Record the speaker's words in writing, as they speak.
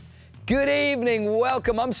Good evening,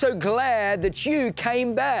 welcome. I'm so glad that you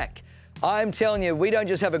came back. I'm telling you, we don't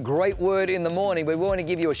just have a great word in the morning, but we want to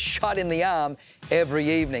give you a shot in the arm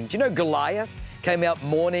every evening. Do you know Goliath came out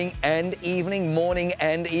morning and evening, morning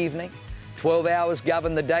and evening? 12 hours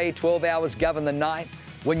govern the day, 12 hours govern the night.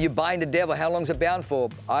 When you bind a devil, how long's it bound for?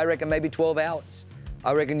 I reckon maybe 12 hours.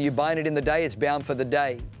 I reckon you bind it in the day, it's bound for the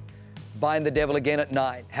day. Bind the devil again at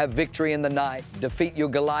night. Have victory in the night. Defeat your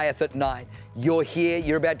Goliath at night. You're here.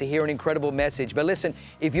 You're about to hear an incredible message. But listen,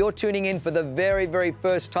 if you're tuning in for the very, very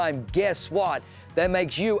first time, guess what? That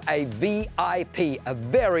makes you a VIP, a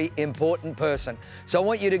very important person. So I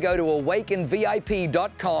want you to go to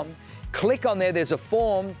awakenvip.com. Click on there. There's a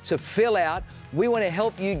form to fill out. We want to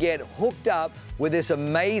help you get hooked up with this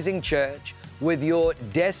amazing church, with your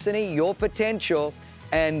destiny, your potential,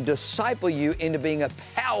 and disciple you into being a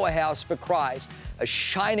powerhouse for Christ, a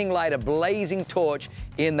shining light, a blazing torch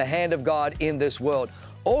in the hand of God in this world.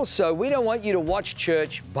 Also, we don't want you to watch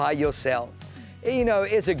church by yourself. You know,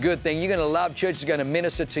 it's a good thing. You're going to love church, it's going to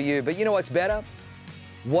minister to you. But you know what's better?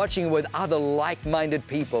 Watching with other like-minded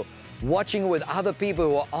people. Watching with other people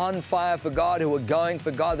who are on fire for God, who are going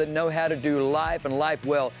for God, that know how to do life and life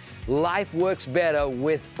well. Life works better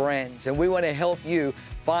with friends. And we want to help you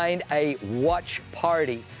find a watch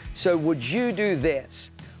party. So would you do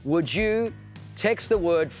this? Would you text the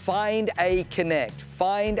word Find a Connect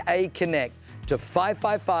to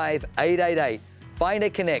 555-888. Find a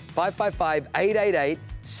Connect, 555-888.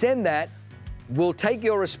 Send that. We'll take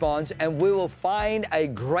your response and we will find a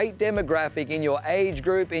great demographic in your age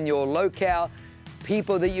group, in your locale,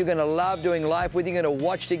 people that you're going to love doing life with. You're going to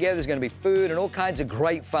watch together. There's going to be food and all kinds of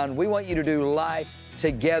great fun. We want you to do life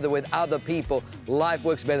together with other people. Life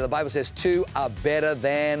works better. The Bible says two are better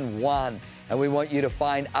than one. And we want you to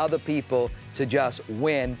find other people to just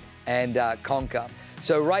win and conquer.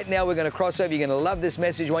 So right now we're going to cross over. You're going to love this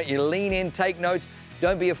message. I want you to lean in, take notes.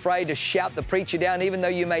 Don't be afraid to shout the preacher down. Even though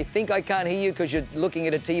you may think I can't hear you because you're looking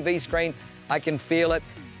at a TV screen, I can feel it.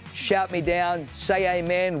 Shout me down, say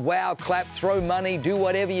amen, wow, clap, throw money, do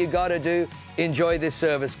whatever you got to do. Enjoy this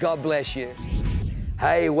service. God bless you.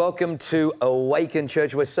 Hey, welcome to Awaken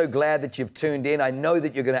Church. We're so glad that you've tuned in. I know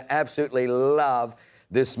that you're going to absolutely love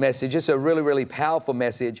this message. It's a really, really powerful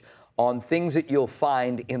message on things that you'll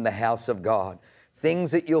find in the house of God.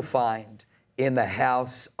 Things that you'll find in the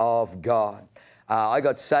house of God. I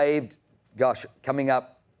got saved, coming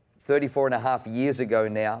up 34 and a half years ago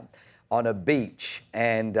now on a beach,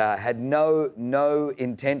 and had no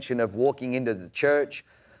intention of walking into the church,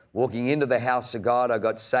 walking into the house of God. I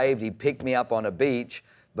got saved. He picked me up on a beach.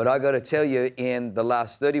 But I got to tell you, in the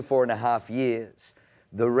last 34 and a half years,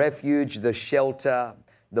 the refuge, the shelter,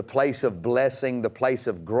 the place of blessing, the place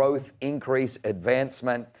of growth, increase,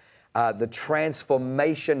 advancement, the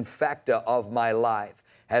transformation factor of my life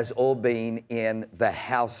has all been in the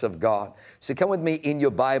house of God. So come with me in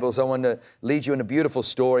your Bibles. I want to lead you in a beautiful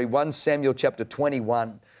story. 1 Samuel chapter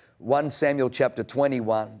 21. 1 Samuel chapter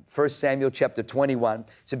 21, 1 Samuel chapter 21.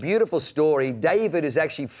 It's a beautiful story. David is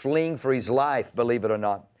actually fleeing for his life, believe it or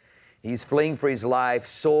not. He's fleeing for his life.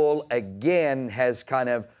 Saul again has kind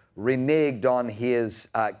of reneged on his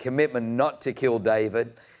commitment not to kill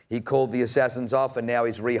David. He called the assassins off and now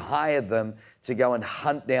he's rehired them to go and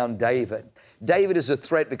hunt down David. David is a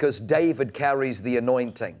threat because David carries the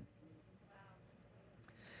anointing.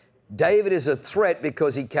 David is a threat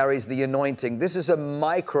because he carries the anointing. This is a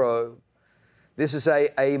micro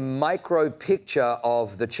picture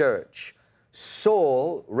of the church.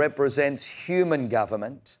 Saul represents human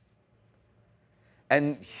government,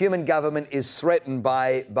 and human government is threatened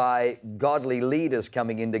by godly leaders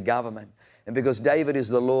coming into government. And because David is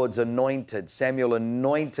the Lord's anointed, Samuel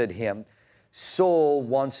anointed him, Saul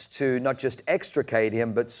wants to not just extricate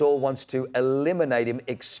him, but Saul wants to eliminate him,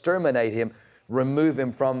 exterminate him, remove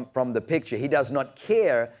him from the picture. He does not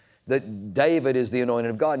care that David is the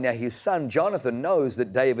anointed of God. Now, his son Jonathan knows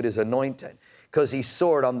that David is anointed because he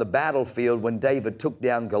saw it on the battlefield when David took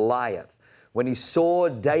down Goliath. When he saw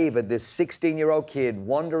David, this 16-year-old kid,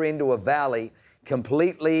 wander into a valley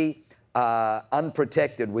completely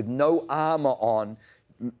unprotected with no armor on,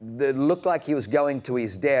 that looked like he was going to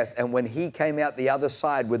his death. And when he came out the other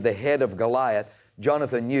side with the head of Goliath,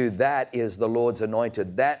 Jonathan knew that is the Lord's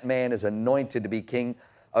anointed. That man is anointed to be king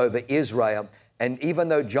over Israel. And even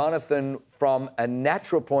though Jonathan, from a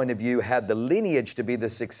natural point of view, had the lineage to be the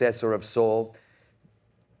successor of Saul,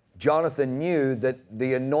 Jonathan knew that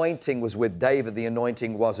the anointing was with David, the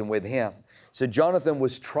anointing wasn't with him. So Jonathan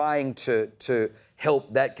was trying to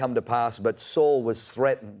help that come to pass, but Saul was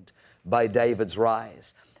threatened by David's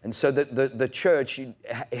rise. And so the church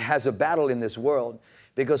has a battle in this world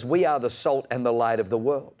because we are the salt and the light of the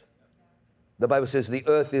world. The Bible says the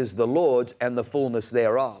earth is the Lord's and the fullness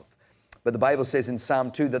thereof. But the Bible says in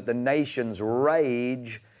Psalm 2 that the nations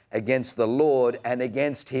rage against the Lord and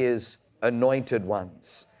against His anointed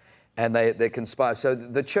ones. And they conspire. So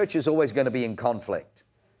the church is always going to be in conflict.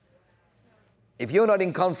 If you're not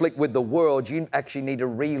in conflict with the world, you actually need to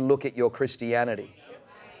re-look at your Christianity.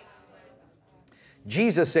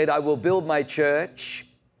 Jesus said, I will build my church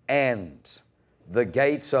and the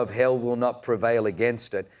gates of hell will not prevail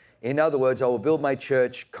against it. In other words, I will build my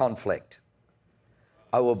church conflict.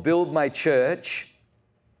 I will build my church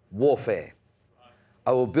warfare.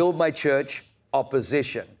 I will build my church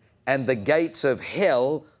opposition. And the gates of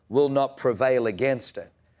hell will not prevail against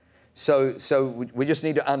it. So we just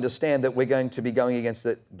need to understand that we're going to be going against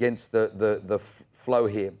the flow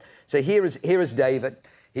here. So here is David.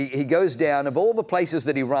 He goes down. Of all the places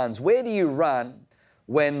that he runs, where do you run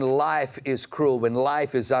when life is cruel, when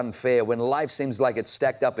life is unfair, when life seems like it's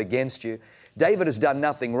stacked up against you? David has done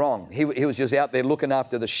nothing wrong. He was just out there looking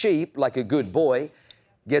after the sheep like a good boy,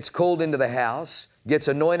 gets called into the house, gets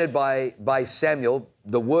anointed by Samuel.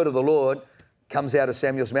 The word of the Lord comes out of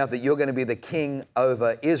Samuel's mouth that you're going to be the king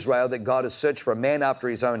over Israel, that God has searched for a man after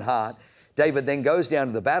His own heart. David then goes down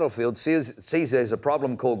to the battlefield, sees there's a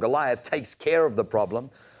problem called Goliath, takes care of the problem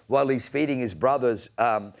while he's feeding his brothers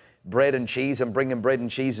bread and cheese and bringing bread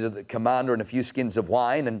and cheese to the commander and a few skins of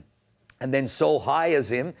wine. And then Saul hires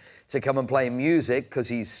him to come and play music because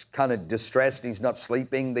he's kind of distressed and he's not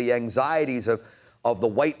sleeping. The anxieties of the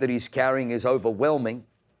weight that he's carrying is overwhelming.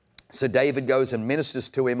 So David goes and ministers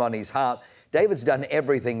to him on his heart. David's done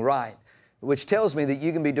everything right, which tells me that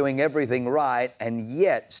you can be doing everything right and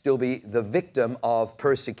yet still be the victim of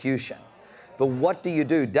persecution. But what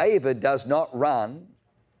do? David does not run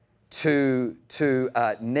to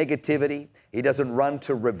negativity. He doesn't run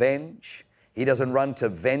to revenge. He doesn't run to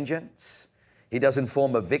vengeance. He doesn't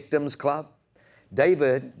form a victims club.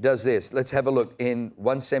 David does this. Let's have a look in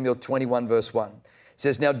 1 Samuel 21 verse 1. It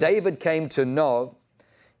says, now David came to Nob,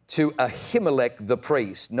 to Ahimelech the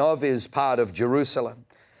priest. Nob is part of Jerusalem,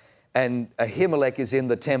 and Ahimelech is in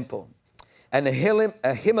the temple. And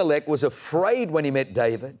Ahimelech was afraid when he met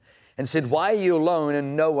David and said, why are you alone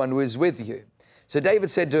and no one was with you? So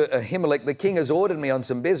David said to Ahimelech, the king has ordered me on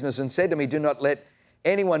some business and said to me, do not let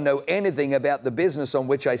anyone know anything about the business on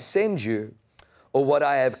which I send you or what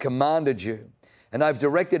I have commanded you. And I've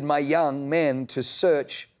directed my young men to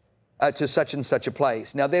search to such and such a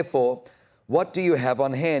place. Now, therefore, what do you have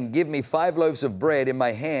on hand? Give me 5 loaves of bread in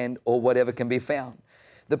my hand or whatever can be found.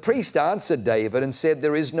 The priest answered David and said,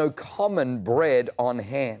 there is no common bread on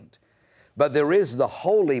hand, but there is the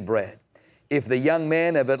holy bread. If the young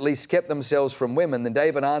men have at least kept themselves from women, then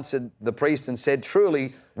David answered the priest and said,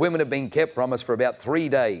 truly, women have been kept from us for about 3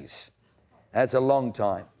 days. That's a long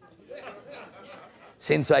time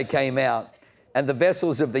since I came out. And the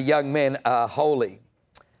vessels of the young men are holy,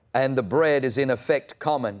 and the bread is in effect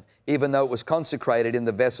common, even though it was consecrated in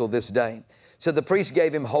the vessel this day. So the priest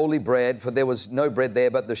gave him holy bread, for there was no bread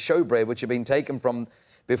there but the showbread, which had been taken from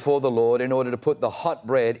before the Lord, in order to put the hot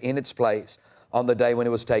bread in its place on the day when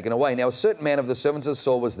it was taken away. Now a certain man of the servants of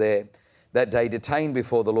Saul was there that day, detained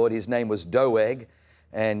before the Lord. His name was Doeg,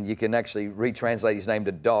 and you can actually retranslate his name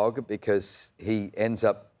to dog because he ends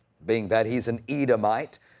up being that. He's an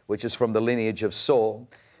Edomite, which is from the lineage of Saul,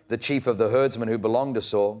 the chief of the herdsmen who belonged to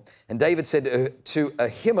Saul. And David said to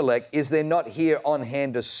Ahimelech, is there not here on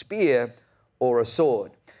hand a spear or a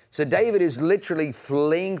sword? So David is literally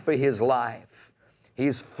fleeing for his life.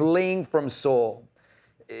 He's fleeing from Saul.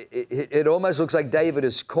 It almost looks like David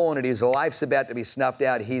is cornered. His life's about to be snuffed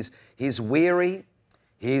out. He's weary.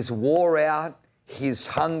 He's wore out. He's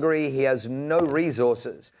hungry. He has no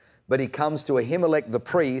resources. But he comes to Ahimelech the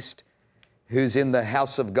priest, who's in the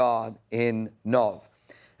house of God in Nob.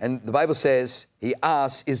 And the Bible says, he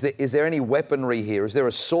asks, is there any weaponry here? Is there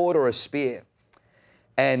a sword or a spear?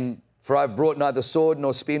 And for I've brought neither sword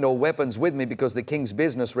nor spear nor weapons with me, because the king's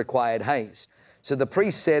business required haste. So the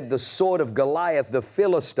priest said, the sword of Goliath the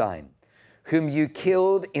Philistine, whom you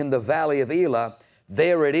killed in the valley of Elah,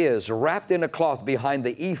 there it is, wrapped in a cloth behind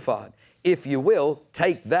the ephod. If you will,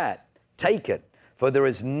 take that, take it, for there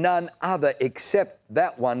is none other except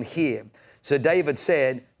that one here. So David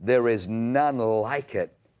said, there is none like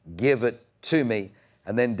it. Give it to me.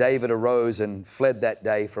 And then David arose and fled that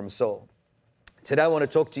day from Saul. Today I want to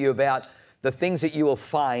talk to you about the things that you will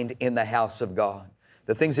find in the house of God.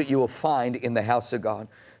 The things that you will find in the house of God.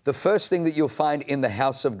 The first thing that you'll find in the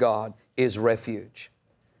house of God is refuge.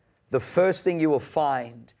 The first thing you will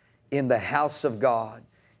find in the house of God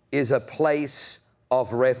is a place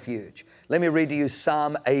of refuge. Let me read to you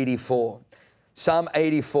Psalm 84. Psalm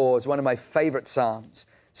 84 is one of my favorite Psalms.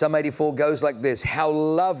 Psalm 84 goes like this: how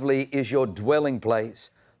lovely is your dwelling place,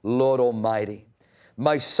 Lord Almighty.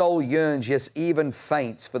 My soul yearns, yes, even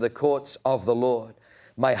faints for the courts of the Lord.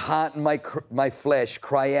 My heart and my flesh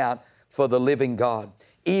cry out for the living God.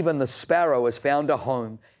 Even the sparrow has found a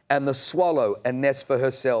home, and the swallow a nest for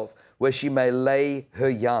herself, where she may lay her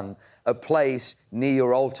young, a place near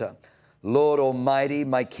your altar. Lord Almighty,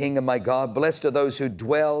 my King and my God, blessed are those who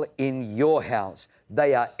dwell in your house.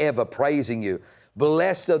 They are ever praising you.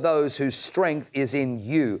 Blessed are those whose strength is in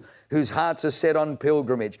you, whose hearts are set on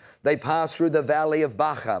pilgrimage. They pass through the valley of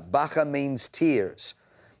Baca. Baca means tears.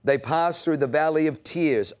 They pass through the valley of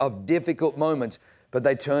tears, of difficult moments, but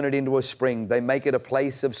they turn it into a spring. They make it a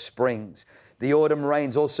place of springs. The autumn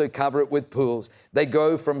rains also cover it with pools. They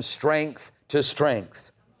go from strength to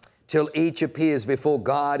strength, till each appears before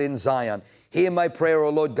God in Zion. Hear my prayer, O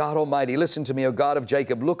Lord God Almighty. Listen to me, O God of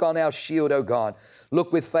Jacob. Look on our shield, O God.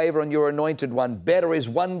 Look with favor on your anointed one. Better is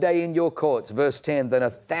one day in your courts, verse 10, than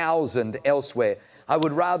 1,000 elsewhere. I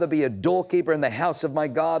would rather be a doorkeeper in the house of my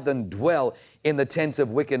God than dwell in the tents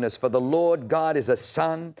of wickedness. For the Lord God is a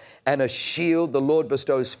sun and a shield. The Lord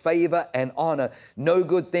bestows favor and honor. No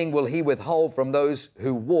good thing will he withhold from those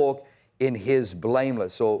who walk in his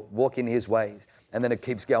blameless, or walk in his ways. And then it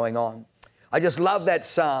keeps going on. I just love that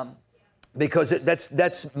psalm because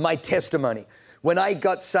that's my testimony. When I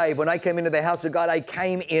got saved, when I came into the house of God, I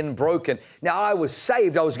came in broken. Now, I was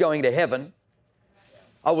saved, I was going to heaven.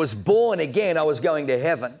 I was born again, I was going to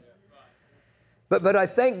heaven. But I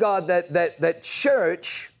thank God that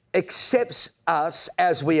church accepts us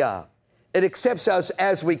as we are. It accepts us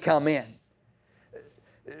as we come in.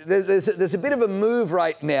 There's a bit of a move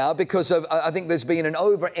right now because of, I think there's been an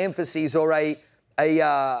overemphasis or a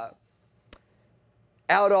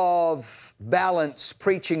out of balance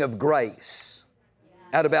preaching of grace.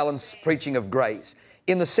 Out of balance preaching of grace,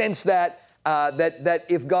 in the sense that that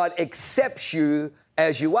if God accepts you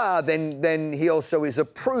as you are, then He also is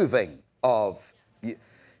approving of you.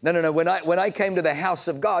 No. When I came to the house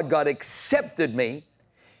of God, God accepted me.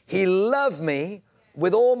 He loved me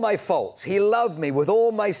with all my faults. He loved me with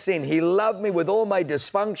all my sin. He loved me with all my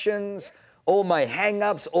dysfunctions, all my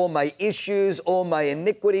hang-ups, all my issues, all my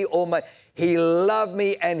iniquity, He loved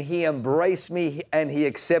me and He embraced me and He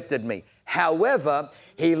accepted me. However,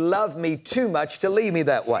 He loved me too much to leave me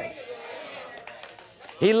that way.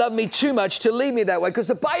 He loved me too much to leave me that way, because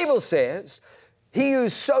the Bible says, he who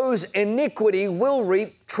sows iniquity will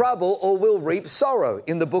reap trouble or will reap sorrow,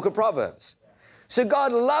 in the book of Proverbs. So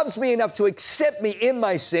God loves me enough to accept me in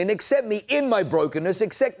my sin, accept me in my brokenness,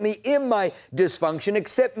 accept me in my dysfunction,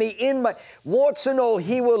 accept me in my warts and all.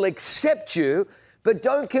 He will accept you, but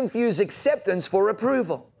don't confuse acceptance for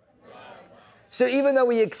approval. So even though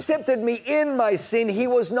He accepted me in my sin, He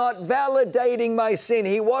was not validating my sin.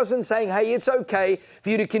 He wasn't saying, hey, it's okay for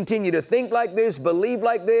you to continue to think like this, believe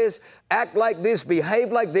like this, act like this,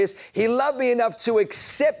 behave like this. He loved me enough to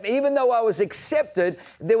accept me. Even though I was accepted,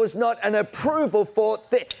 there was not an approval for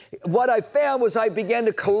what I found was I began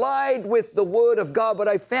to collide with the Word of God, but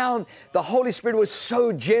I found the Holy Spirit was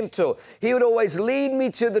so gentle. He would always lead me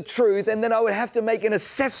to the truth, and then I would have to make an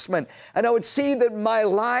assessment, and I would see that my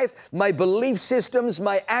life, my belief systems,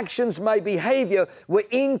 my actions, my behavior were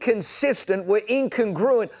inconsistent, were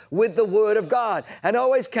incongruent with the Word of God. And I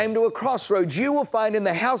always came to a crossroads. You will find in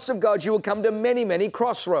the house of God, you will come to many, many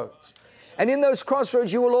crossroads. And in those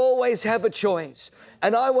crossroads, you will always have a choice.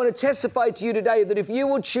 And I want to testify to you today that if you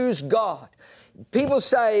will choose God, people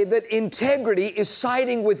say that integrity is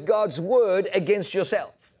siding with God's Word against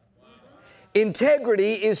yourself.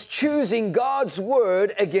 Integrity is choosing God's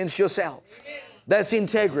Word against yourself. That's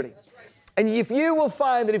integrity. And if you will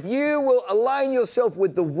find that if you will align yourself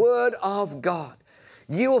with the Word of God,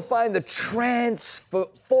 you will find the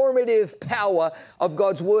transformative power of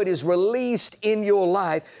God's Word is released in your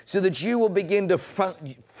life so that you will begin to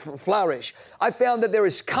flourish. I found that there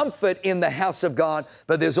is comfort in the house of God,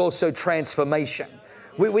 but there's also transformation.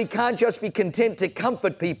 We can't just be content to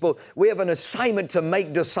comfort people. We have an assignment to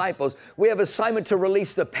make disciples. We have an assignment to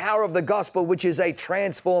release the power of the gospel, which is a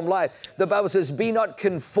transformed life. The Bible says, be not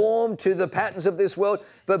conformed to the patterns of this world,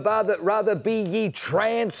 but rather be ye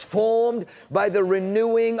transformed by the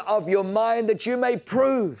renewing of your mind, that you may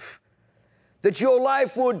prove, that your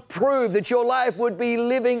life would prove, that your life would be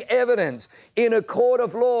living evidence. In a court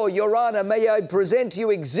of law, Your Honor, may I present to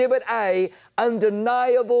you Exhibit A,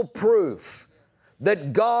 undeniable proof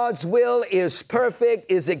that God's will is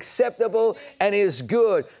perfect, is acceptable, and is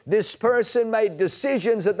good. This person made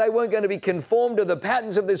decisions that they weren't going to be conformed to the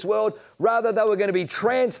patterns of this world. Rather, they were going to be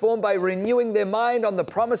transformed by renewing their mind on the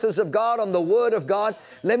promises of God, on the Word of God.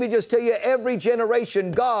 Let me just tell you, every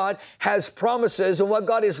generation, God has promises, and what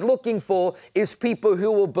God is looking for is people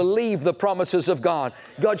who will believe the promises of God.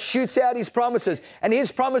 God shoots out His promises, and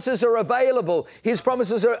His promises are available. His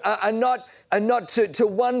promises are not to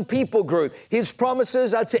one people group. His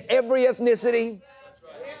promises are to every ethnicity,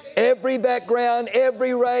 every background,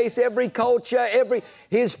 every race, every culture,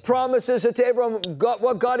 His promises are to everyone.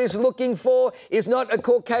 What God is looking for is not a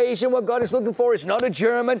Caucasian. What God is looking for is not a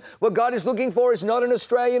German. What God is looking for is not an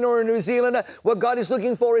Australian or a New Zealander. What God is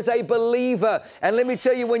looking for is a believer. And let me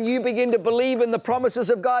tell you, when you begin to believe in the promises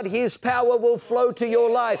of God, His power will flow to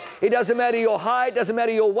your life. It doesn't matter your height, doesn't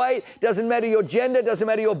matter your weight, doesn't matter your gender, doesn't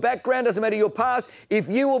matter your background, doesn't matter your past. If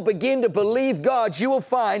you will begin to believe God, you will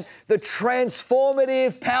find the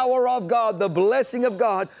transformative power of God, the blessing of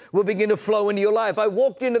God will begin to flow into your life. I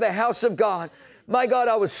walked into the house of God. My God,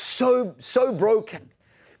 I was so broken.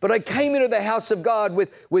 But I came into the house of God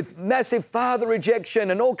with massive father rejection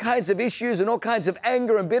and all kinds of issues and all kinds of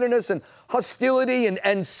anger and bitterness and hostility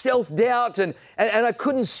and self-doubt. And I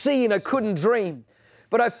couldn't see and I couldn't dream.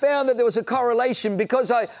 But I found that there was a correlation because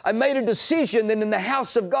I made a decision that in the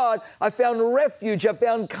house of God, I found refuge. I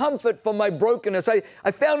found comfort from my brokenness.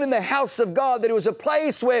 I found in the house of God that it was a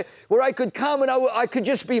place where I could come and I could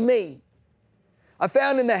just be me. I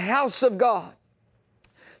found in the house of God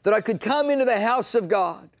that I could come into the house of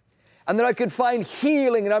God and that I could find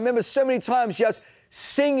healing. And I remember so many times just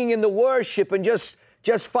singing in the worship and just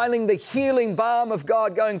finding the healing balm of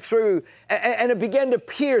God going through. And it began to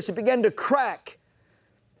pierce, it began to crack.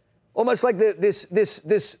 Almost like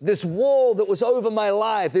this wall that was over my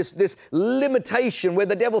life, this limitation where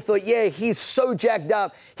the devil thought, yeah, he's so jacked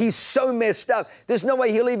up, he's so messed up, there's no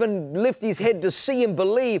way he'll even lift his head to see and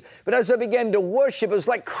believe. But as I began to worship, it was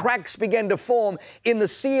like cracks began to form in the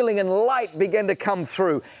ceiling and light began to come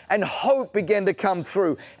through and hope began to come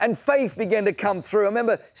through and faith began to come through. I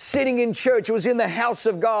remember sitting in church, it was in the house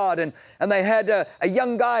of God, and they had a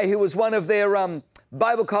young guy who was one of their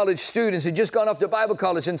Bible college students who'd just gone off to Bible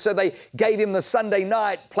college, and so they gave him the Sunday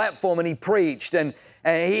night platform and he preached, and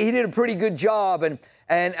he did a pretty good job. And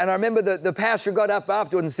I remember the pastor got up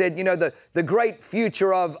afterward and said, you know, the great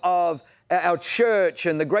future of our church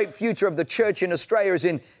and the great future of the church in Australia is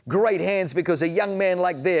in great hands because a young man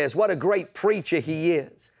like theirs, what a great preacher he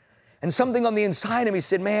is. And something on the inside of me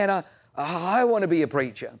said, man, I want to be a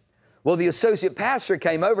preacher. Well, the associate pastor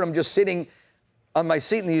came over, and I'm just sitting on my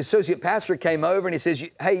seat, and the associate pastor came over and he says,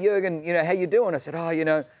 hey, Jurgen, you know, how you doing? I said, oh, you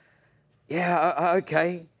know, yeah,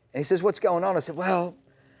 okay. And he says, what's going on? I said, well,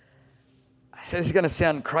 I said, this is going to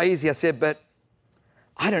sound crazy. I said, but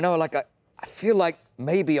I don't know, like I feel like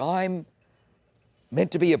maybe I'm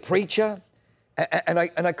meant to be a preacher. And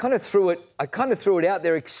I kind of threw it out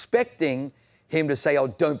there expecting him to say, oh,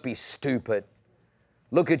 don't be stupid.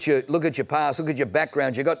 Look at your past, look at your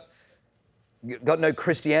background. You got no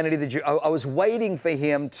Christianity. I was waiting for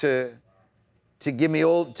him to give me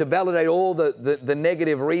to validate all the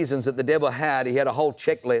negative reasons that the devil had. He had a whole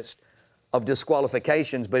checklist of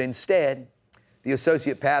disqualifications, but instead, the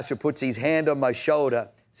associate pastor puts his hand on my shoulder,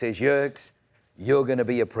 says, Jurgs, you're going to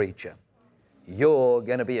be a preacher. You're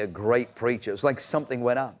going to be a great preacher. It's like something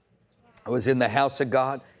went up. I was in the house of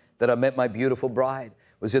God that I met my beautiful bride.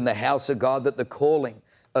 It was in the house of God that the calling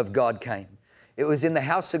of God came. It was in the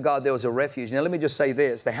house of God there was a refuge. Now, let me just say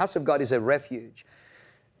this. The house of God is a refuge.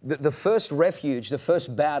 The first refuge, the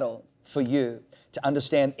first battle for you to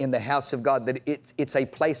understand in the house of God that it's a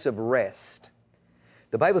place of rest.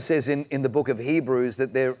 The Bible says in the book of Hebrews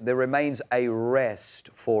that there remains a rest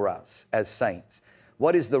for us as saints.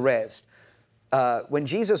 What is the rest? When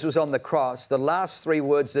Jesus was on the cross, the last three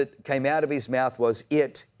words that came out of his mouth was,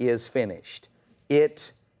 it is finished.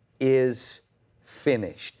 It is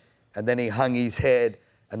finished. And then he hung his head,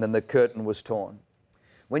 and then the curtain was torn.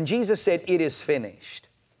 When Jesus said, it is finished,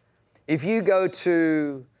 if you go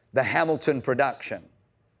to the Hamilton production,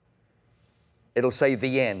 it'll say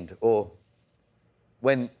the end, or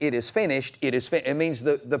when it is finished, it is finished. It means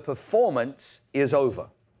the performance is over.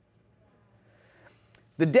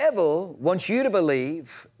 The devil wants you to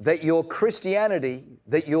believe that your Christianity,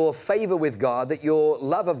 that your favor with God, that your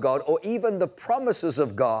love of God, or even the promises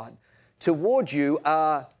of God towards you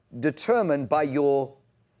are determined by your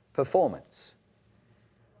performance.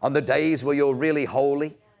 On the days where you're really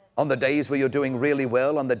holy, on the days where you're doing really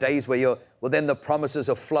well, on the days where well, then the promises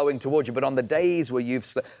are flowing towards you. But on the days where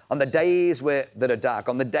on the days that are dark,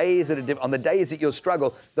 on the days that you'll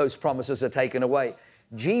struggle, those promises are taken away.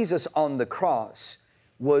 Jesus on the cross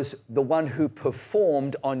was the one who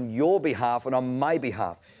performed on your behalf and on my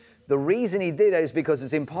behalf. The reason he did that is because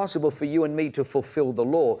it's impossible for you and me to fulfill the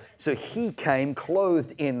law. So he came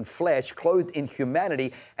clothed in flesh, clothed in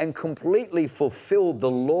humanity, and completely fulfilled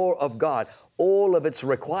the law of God, all of its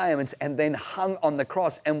requirements, and then hung on the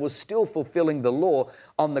cross and was still fulfilling the law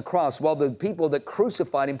on the cross. While the people that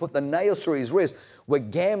crucified him, put the nails through his wrist, were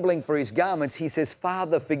gambling for his garments, he says,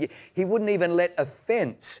 Father, forgive. He wouldn't even let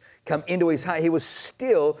offense come into his heart. He was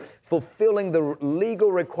still fulfilling the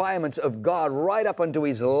legal requirements of God right up unto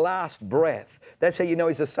his last breath. That's how you know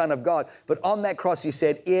he's the Son of God. But on that cross, he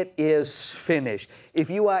said, it is finished. If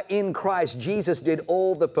you are in Christ, Jesus did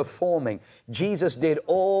all the performing. Jesus did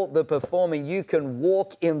all the performing. You can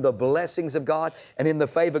walk in the blessings of God and in the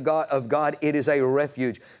favor of God. It is a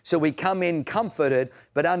refuge. So we come in comforted,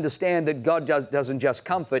 but understand that God doesn't just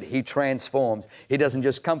comfort, he transforms. He doesn't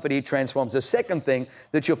just comfort, he transforms. The second thing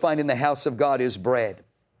that you'll find in the house of God is bread.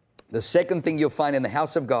 The second thing you'll find in the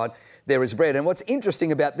house of God, there is bread. And what's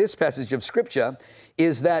interesting about this passage of Scripture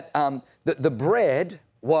is that the bread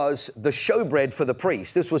was the showbread for the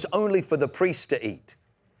priest. This was only for the priest to eat.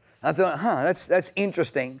 I thought, that's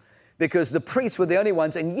interesting, because the priests were the only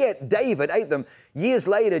ones, and yet David ate them. Years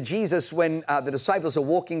later, Jesus, when the disciples are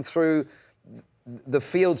walking through the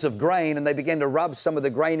fields of grain and they began to rub some of the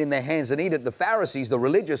grain in their hands and eat it, the Pharisees, the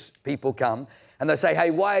religious people, come and they say, hey,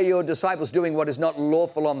 why are your disciples doing what is not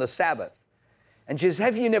lawful on the Sabbath? And Jesus,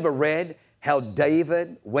 have you never read how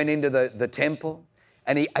David went into the temple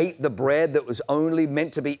and he ate the bread that was only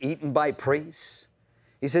meant to be eaten by priests?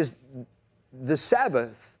 He says, the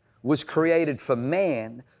Sabbath was created for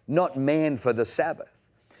man, not man for the Sabbath.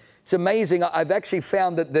 It's amazing. I've actually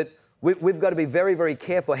found that we've got to be very, very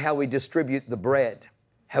careful how we distribute the bread,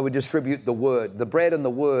 how we distribute the word. The bread and the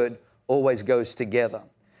word always goes together.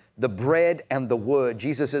 The bread and the word.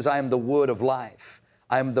 Jesus says, I am the word of life.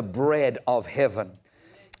 I am the bread of heaven.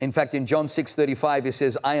 In fact, in John 6:35, he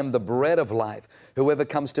says, I am the bread of life. Whoever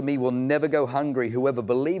comes to me will never go hungry. Whoever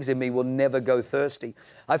believes in me will never go thirsty.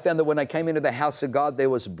 I found that when I came into the house of God, there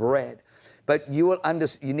was bread. But you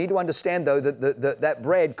need to understand, though, that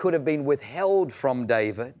bread could have been withheld from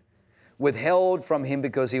David, withheld from him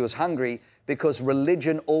because he was hungry, because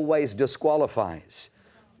religion always disqualifies.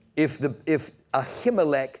 If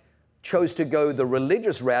Ahimelech chose to go the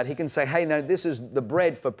religious route, he can say, hey, no, this is the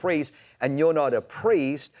bread for priests and you're not a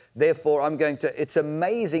priest, therefore I'm going to... It's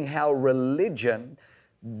amazing how religion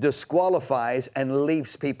disqualifies and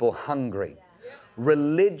leaves people hungry.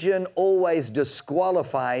 Religion always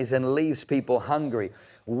disqualifies and leaves people hungry.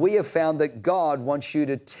 We have found that God wants you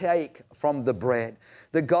to take from the bread,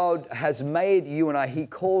 that God has made you and I, he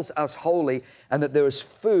calls us holy, and that there is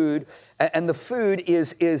food, and the food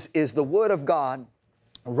is the Word of God,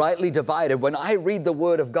 rightly divided. When I read the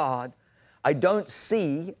Word of God, I don't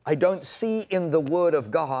see in the Word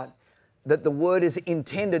of God that the Word is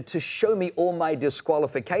intended to show me all my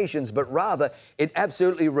disqualifications, but rather it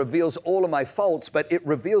absolutely reveals all of my faults, but it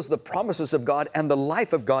reveals the promises of God and the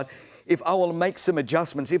life of God. If I will make some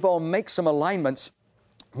adjustments, if I'll make some alignments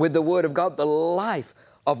with the Word of God, the life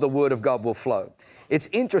of the Word of God will flow. It's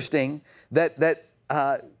interesting that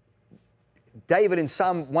David in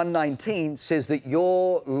Psalm 119 says that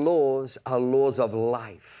your laws are laws of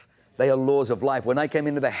life. They are laws of life. When I came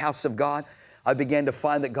into the house of God, I began to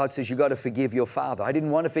find that God says, you got to forgive your father. I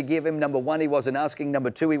didn't want to forgive him. Number one, he wasn't asking.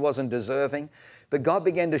 Number two, he wasn't deserving. But God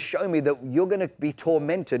began to show me that you're going to be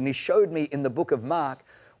tormented. And he showed me in the book of Mark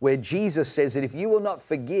where Jesus says that if you will not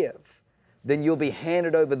forgive, then you'll be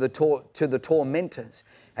handed over to the tormentors.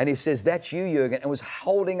 And he says, that's you, Jürgen, and was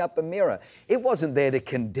holding up a mirror. It wasn't there to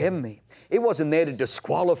condemn me. It wasn't there to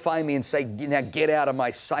disqualify me and say, now get out of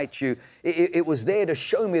my sight, you. It was there to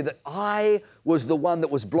show me that I was the one that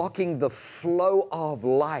was blocking the flow of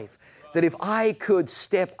life. That if I could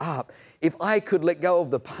step up, if I could let go of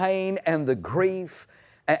the pain and the grief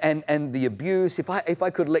and the abuse, if I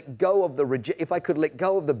could let go of if I could let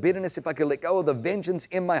go of the bitterness, if I could let go of the vengeance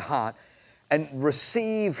in my heart, and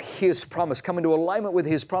receive his promise, come into alignment with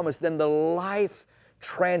his promise, then the life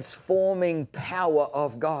transforming power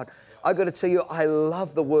of God. I got to tell you, I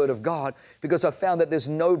love the Word of God because I found that there's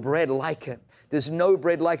no bread like it. There's no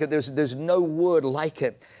bread like it. There's no word like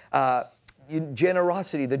it.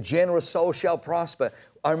 Generosity, the generous soul shall prosper.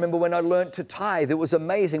 I remember when I learned to tithe, it was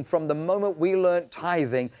amazing. From the moment we learned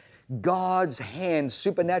tithing, God's hand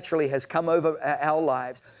supernaturally has come over our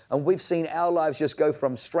lives, and we've seen our lives just go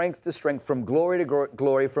from strength to strength, from glory to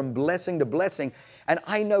glory, from blessing to blessing. And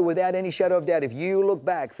I know without any shadow of doubt, if you look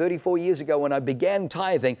back 34 years ago when I began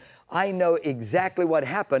tithing, I know exactly what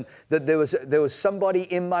happened, that there was somebody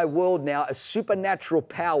in my world now, a supernatural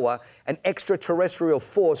power, an extraterrestrial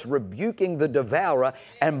force rebuking the devourer,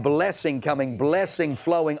 and blessing coming, blessing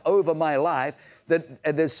flowing over my life, that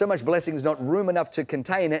there's so much blessing, there's not room enough to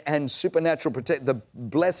contain it, and supernatural the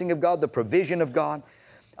blessing of God, the provision of God.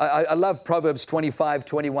 I love Proverbs 25,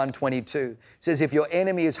 21, 22. It says, if your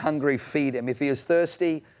enemy is hungry, feed him. If he is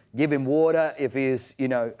thirsty, give him water. If he is,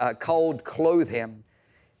 cold, clothe him.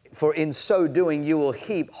 For in so doing, you will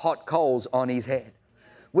heap hot coals on his head.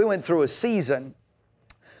 We went through a season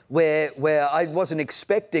where I wasn't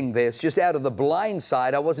expecting this, just out of the blind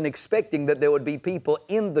side. I wasn't expecting that there would be people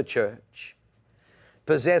in the church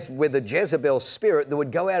possessed with a Jezebel spirit that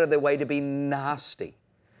would go out of their way to be nasty.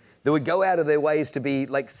 They would go out of their ways to be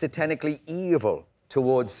like satanically evil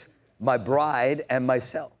towards my bride and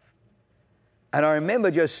myself. And I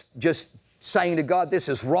remember just saying to God, this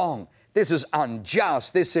is wrong. This is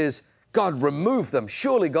unjust. This is, God, remove them.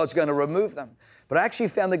 Surely God's going to remove them. But I actually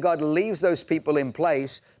found that God leaves those people in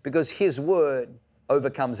place because His word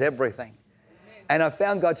overcomes everything. And I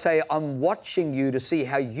found God say, I'm watching you to see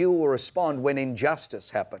how you will respond when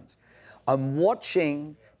injustice happens. I'm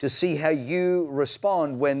watching to see how you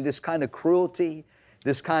respond when this kind of cruelty,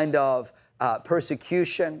 this kind of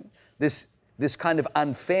persecution, this kind of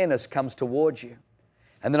unfairness comes towards you.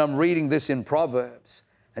 And then I'm reading this in Proverbs.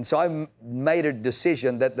 And so I made a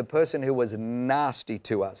decision that the person who was nasty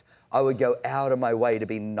to us, I would go out of my way to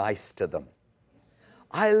be nice to them.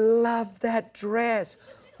 I love that dress.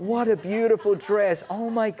 What a beautiful dress. Oh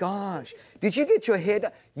my gosh. Did you get your hair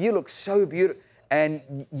done? You look so beautiful.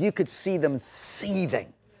 And you could see them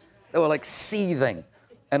seething. They were like seething.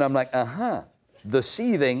 And I'm like, the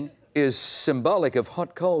seething is symbolic of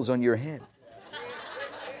hot coals on your head.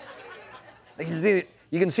 You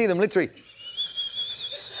can see them literally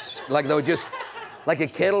like they were just like a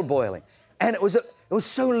kettle boiling. And it was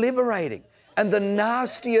so liberating. And the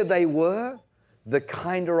nastier they were, the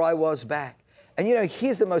kinder I was back. And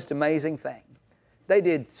here's the most amazing thing. They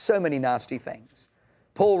did so many nasty things.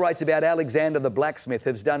 Paul writes about Alexander the blacksmith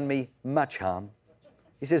has done me much harm.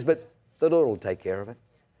 He says, but the Lord will take care of it.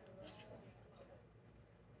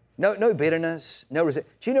 No bitterness, no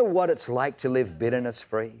resentment. Do you know what it's like to live bitterness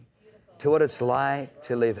free? To what it's like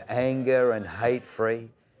to live anger and hate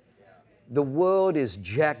free? The world is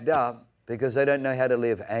jacked up because they don't know how to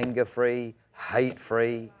live anger free, hate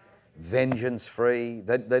free, vengeance free.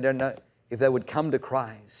 They don't know. If they would come to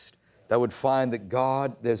Christ, they would find that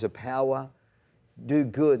God, there's a power. Do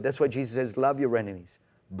good. That's why Jesus says, love your enemies.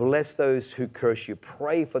 Bless those who curse you.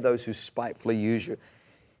 Pray for those who spitefully use you.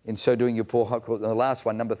 In so doing, you pour hot coals. And the last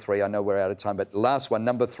one, number 3, I know we're out of time, but the last one,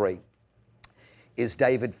 number 3, is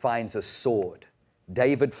David finds a sword.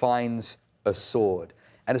 David finds a sword.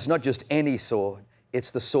 And it's not just any sword.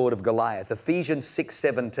 It's the sword of Goliath. Ephesians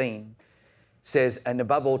 6:17 says, and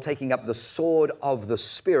above all, taking up the sword of the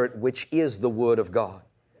Spirit, which is the Word of God.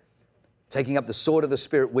 Taking up the sword of the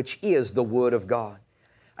Spirit, which is the Word of God.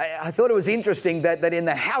 I thought it was interesting that in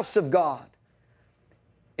the house of God,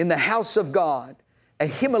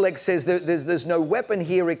 Ahimelech says there's no weapon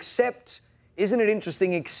here except, isn't it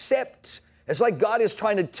interesting, except, it's like God is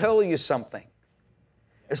trying to tell you something.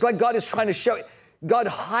 It's like God is trying to show you. God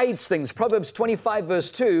hides things. Proverbs 25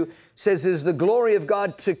 verse 2 says, it is the glory of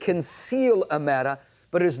God to conceal a matter,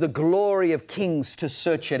 but it is the glory of kings to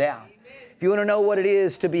search it out. Amen. If you want to know what it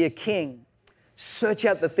is to be a king, search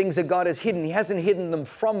out the things that God has hidden. He hasn't hidden them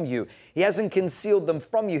from you. He hasn't concealed them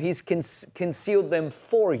from you. He's concealed them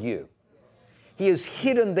for you. He has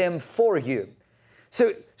hidden them for you.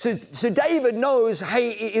 So David knows,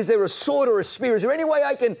 hey, is there a sword or a spear? Is there any way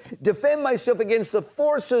I can defend myself against the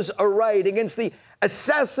forces arrayed, against the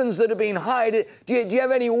assassins that are being hired? Do you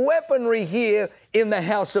have any weaponry here in the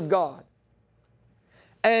house of God?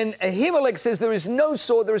 And Ahimelech says there is no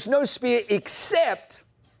sword, there is no spear except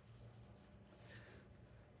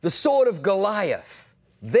the sword of Goliath.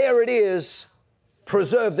 There it is,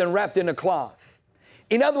 preserved and wrapped in a cloth.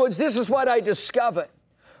 In other words, this is what I discovered.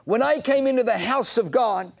 when I came into the house of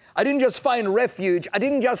God, I didn't just find refuge. I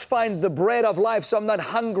didn't just find the bread of life, so I'm not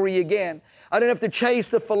hungry again. I don't have to chase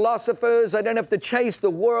the philosophers. I don't have to chase the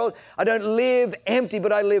world. I don't live empty,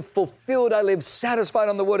 but I live fulfilled. I live satisfied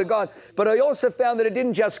on the Word of God. But I also found that it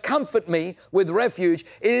didn't just comfort me with refuge.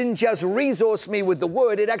 It didn't just resource me with the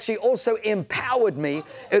Word. It actually also empowered me.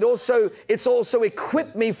 It's also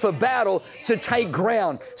equipped me for battle to take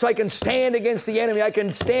ground. So I can stand against the enemy. I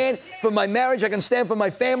can stand for my marriage. I can stand for my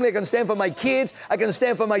family. I can stand for my kids. I can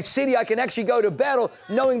stand for my city. I can actually go to battle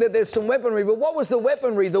knowing that there's some weaponry. But what was the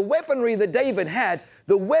weaponry? The weaponry that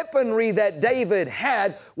David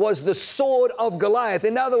had, was the sword of Goliath.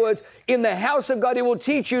 In other words, in the house of God, He will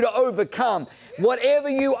teach you to overcome. Whatever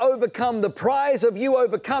you overcome, the prize of you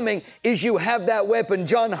overcoming is you have that weapon.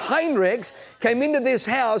 John Heinrichs came into this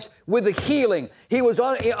house with a healing. He was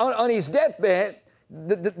on his deathbed.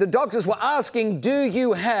 The doctors were asking, do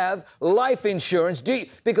you have life insurance?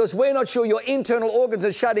 Because we're not sure your internal organs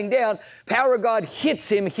are shutting down. Power of God hits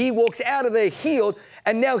him. He walks out of there healed.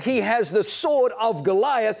 And now he has the sword of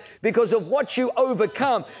Goliath because of what you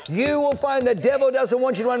overcome. You will find the devil doesn't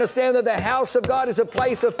want you to understand that the house of God is a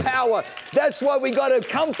place of power. That's why we got to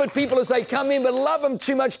comfort people as they come in, but love them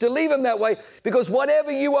too much to leave them that way, because whatever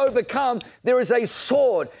you overcome, there is a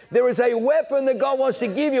sword. There is a weapon that God wants to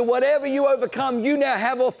give you. Whatever you overcome, you now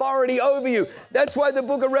have authority over you. That's why the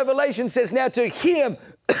book of Revelation says, now to him,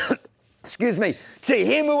 to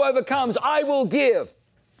him who overcomes, I will give.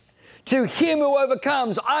 To him who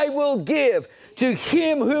overcomes, I will give. To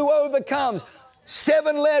him who overcomes.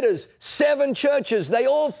 7 letters, 7 churches, they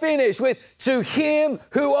all finish with, to him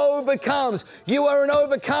who overcomes. You are an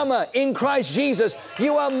overcomer in Christ Jesus.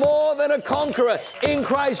 You are more than a conqueror in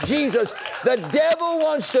Christ Jesus. The devil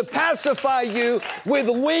wants to pacify you with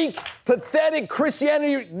weak, pathetic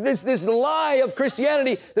Christianity, this lie of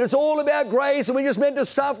Christianity that it's all about grace and we're just meant to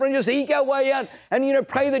suffer and just eke our way out and,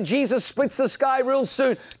 pray that Jesus splits the sky real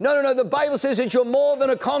soon. No. The Bible says that you're more than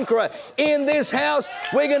a conqueror. In this house,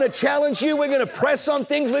 we're going to challenge you. We're going to press on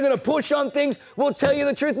things. We're going to push on things. We'll tell you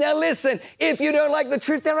the truth. Now listen, if you don't like the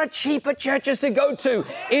truth, there are cheaper churches to go to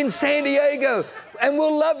in San Diego. And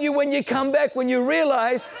we'll love you when you come back, when you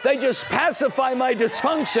realize they just pacify my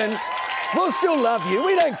dysfunction. We'll still love you.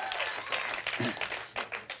 We don't.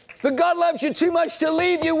 But God loves you too much to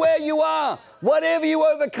leave you where you are. Whatever you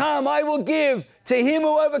overcome, I will give. To him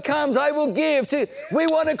who overcomes, I will give. We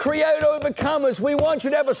want to create overcomers. We want you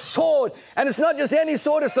to have a sword. And it's not just any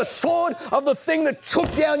sword. It's the sword of the thing that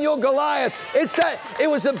took down your Goliath. It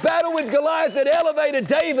was the battle with Goliath that elevated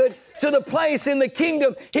David to the place in the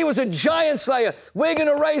kingdom. He was a giant slayer. We're going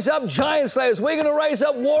to raise up giant slayers. We're going to raise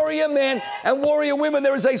up warrior men and warrior women.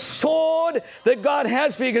 There is a sword that God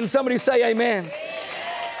has for you. Can somebody say amen?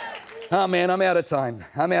 Oh, man, I'm out of time.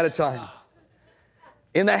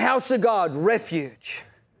 In the house of God, refuge.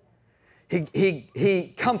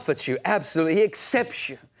 He comforts you, absolutely. He accepts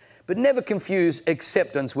you. But never confuse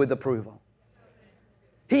acceptance with approval.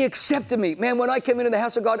 He accepted me. Man, when I came into the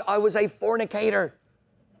house of God, I was a fornicator.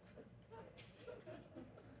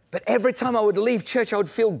 But every time I would leave church, I would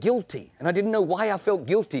feel guilty. And I didn't know why I felt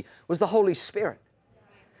guilty. It was the Holy Spirit.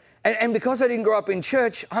 And because I didn't grow up in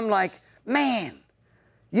church, I'm like, man,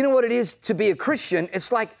 you know what it is to be a Christian? It's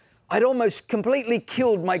like I'd almost completely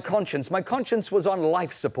killed my conscience. My conscience was on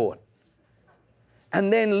life support.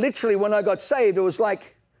 And then literally when I got saved, it was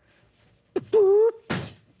like,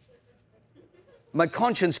 my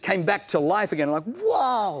conscience came back to life again. I'm like,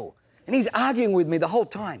 whoa. And he's arguing with me the whole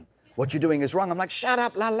time. What you're doing is wrong. I'm like, shut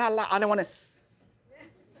up, la, la, la. I don't want to.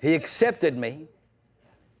 He accepted me,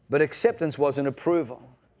 but acceptance wasn't approval.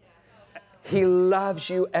 He loves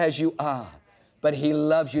you as you are. But he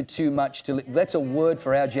loves you too much to leave. That's a word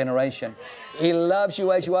for our generation. He loves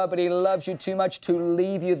you as you are, but he loves you too much to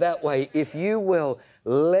leave you that way. If you will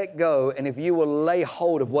let go and if you will lay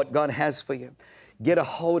hold of what God has for you, get a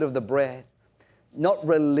hold of the bread, not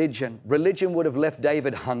religion. Religion would have left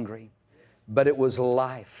David hungry, but it was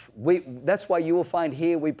life. That's why you will find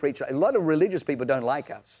here we preach. A lot of religious people don't like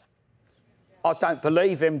us. I don't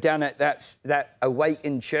believe him down at that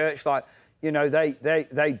awakened church. Like,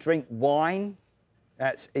 they drink wine.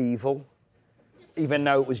 That's evil, even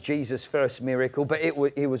though it was Jesus' first miracle, but it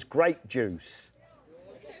was grape juice.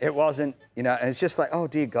 It wasn't, and it's just like, oh,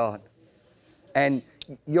 dear God. And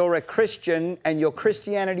you're a Christian, and your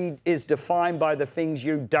Christianity is defined by the things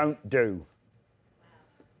you don't do.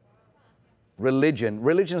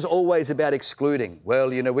 Religion's always about excluding. Well,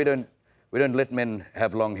 we don't let men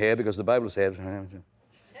have long hair because the Bible says.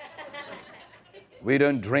 We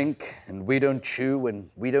don't drink, and we don't chew, and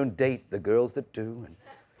we don't date the girls that do.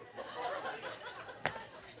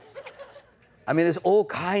 I mean, there's all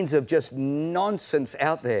kinds of just nonsense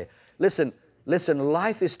out there. Listen,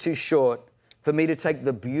 life is too short for me to take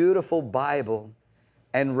the beautiful Bible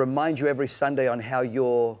and remind you every Sunday on how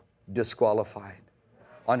you're disqualified,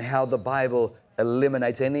 on how the Bible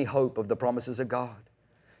eliminates any hope of the promises of God.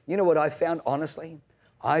 You know what I found, honestly?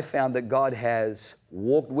 I found that God has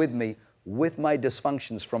walked with me with my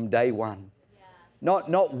dysfunctions from day one. Yeah.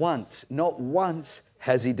 Not once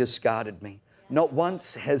has He discarded me. Not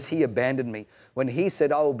once has He abandoned me. When He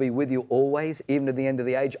said, I will be with you always, even to the end of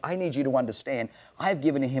the age, I need you to understand, I've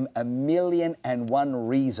given Him 1,000,001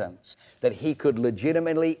 reasons that He could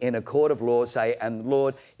legitimately, in a court of law, say, and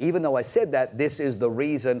Lord, even though I said that, this is the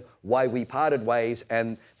reason why we parted ways,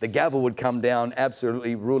 and the gavel would come down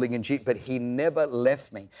absolutely ruling in chief. But He never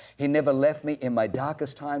left me. He never left me in my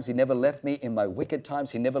darkest times. He never left me in my wicked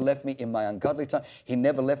times. He never left me in my ungodly time. He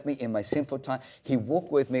never left me in my sinful time. He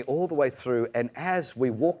walked with me all the way through. And as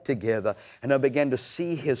we walked together and I began to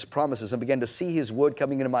see His promises and began to see His word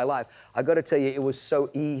coming into my life, I got to tell you, it was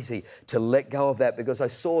so easy to let go of that, because I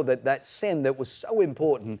saw that that sin that was so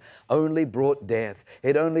important only brought death.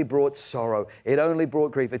 It only brought sorrow. It only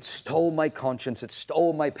brought grief. It stole my conscience. It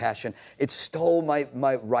stole my passion. It stole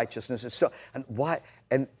my righteousness.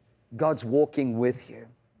 And God's walking with you.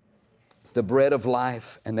 The bread of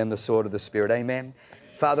life and then the sword of the Spirit. Amen.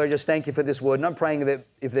 Father, I just thank You for this word. And I'm praying that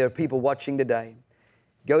if there are people watching today,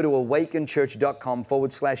 go to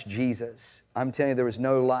awakenchurch.com/Jesus. I'm telling you, there is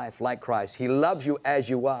no life like Christ. He loves you as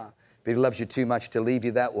you are, but He loves you too much to leave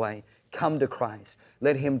you that way. Come to Christ.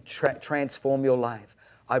 Let Him transform your life.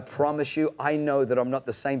 I promise you, I know that I'm not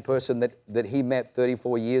the same person that He met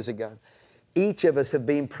 34 years ago. Each of us have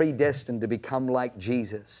been predestined to become like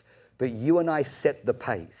Jesus, but you and I set the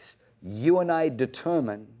pace. You and I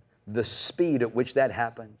determine the speed at which that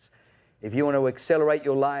happens. If you want to accelerate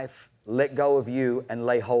your life, let go of you and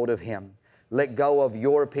lay hold of Him. Let go of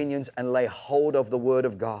your opinions and lay hold of the Word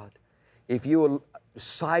of God. If you will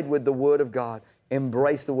side with the Word of God,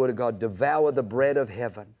 embrace the Word of God, devour the bread of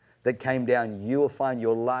heaven that came down, you will find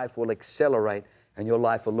your life will accelerate and your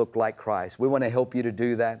life will look like Christ. We want to help you to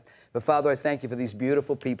do that. But Father, I thank You for these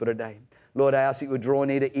beautiful people today. Lord, I ask that You would draw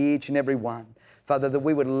near to each and every one. Father, that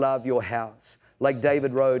we would love Your house. Like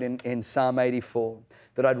David wrote in Psalm 84,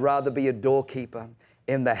 that I'd rather be a doorkeeper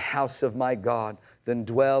in the house of my God than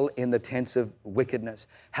dwell in the tents of wickedness.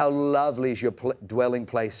 How lovely is Your dwelling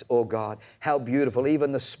place, O God. How beautiful.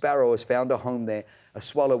 Even the sparrow has found a home there, a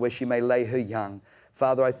swallow where she may lay her young.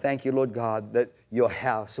 Father, I thank You, Lord God, that Your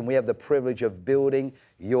house, and we have the privilege of building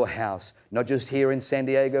Your house, not just here in San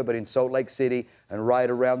Diego, but in Salt Lake City and right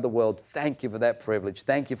around the world. Thank You for that privilege.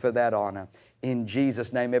 Thank You for that honor. In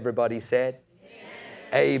Jesus' name, everybody said,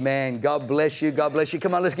 Amen. God bless you. God bless you.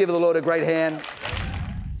 Come on, let's give the Lord a great hand.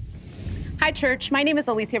 Hi, church. My name is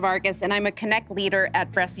Alicia Vargas, and I'm a Connect leader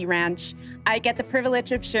at Bressie Ranch. I get the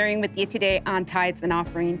privilege of sharing with you today on tithes and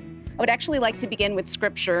offering. I would actually like to begin with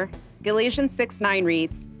scripture. Galatians 6:9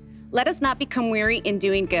 reads, "Let us not become weary in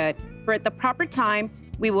doing good, for at the proper time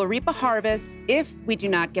we will reap a harvest if we do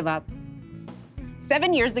not give up."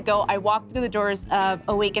 7 years ago, I walked through the doors of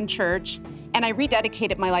Awaken Church, and I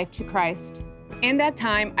rededicated my life to Christ. In that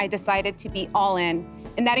time, I decided to be all in,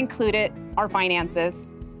 and that included our finances.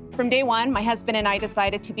 From day one, my husband and I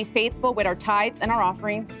decided to be faithful with our tithes and our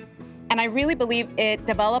offerings, and I really believe it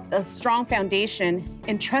developed a strong foundation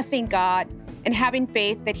in trusting God and having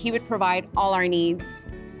faith that He would provide all our needs.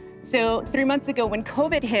 So 3 months ago, when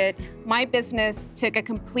COVID hit, my business took a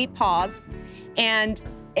complete pause, and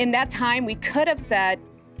in that time, we could have said,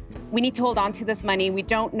 we need to hold on to this money. We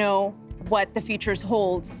don't know what the future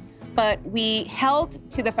holds. But we held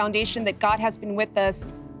to the foundation that God has been with us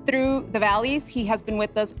through the valleys. He has been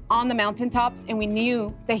with us on the mountaintops, and we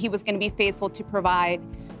knew that He was going to be faithful to provide.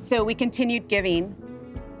 So we continued giving.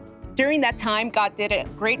 During that time, God did a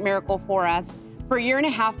great miracle for us. For a year and a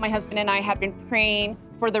half, my husband and I had been praying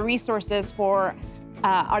for the resources for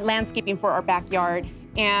our landscaping for our backyard.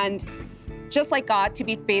 And just like God, to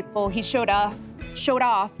be faithful, He showed off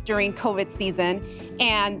during COVID season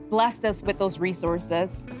and blessed us with those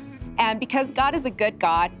resources. And because God is a good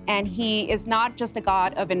God, and He is not just a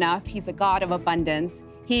God of enough, He's a God of abundance,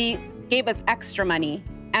 He gave us extra money.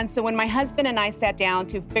 And so when my husband and I sat down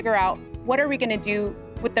to figure out what are we going to do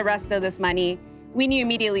with the rest of this money, we knew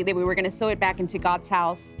immediately that we were going to sow it back into God's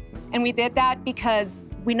house. And we did that because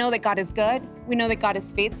we know that God is good. We know that God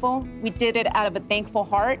is faithful. We did it out of a thankful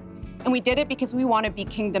heart. And we did it because we want to be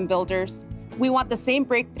kingdom builders. We want the same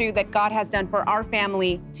breakthrough that God has done for our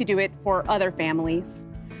family to do it for other families.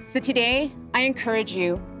 So today, I encourage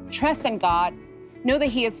you, trust in God. Know that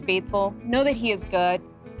He is faithful. Know that He is good.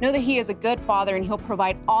 Know that He is a good Father, and He'll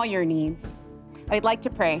provide all your needs. I'd like to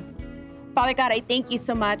pray. Father God, I thank you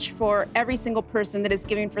so much for every single person that is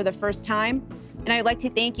giving for the first time. And I'd like to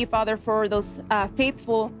thank you, Father, for those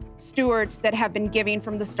faithful stewards that have been giving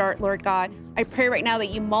from the start, Lord God. I pray right now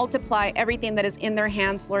that you multiply everything that is in their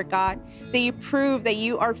hands, Lord God, that you prove that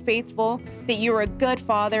you are faithful, that you are a good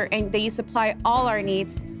Father, and that you supply all our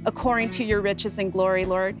needs according to your riches and glory,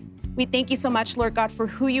 Lord. We thank you so much, Lord God, for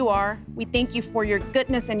who you are. We thank you for your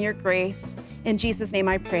goodness and your grace. In Jesus' name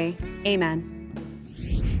I pray, amen.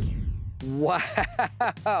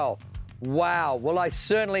 Wow. Wow. Well, I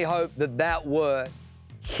certainly hope that that word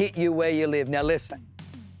hit you where you live. Now, listen,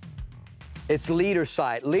 it's Leader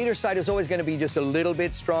Sight. Leader Sight is always going to be just a little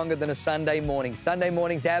bit stronger than a Sunday morning. Sunday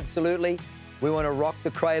mornings, absolutely. We want to rock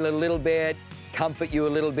the cradle a little bit, comfort you a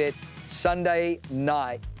little bit. Sunday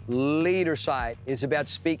night, Leader Sight is about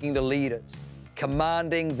speaking to leaders,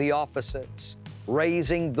 commanding the officers,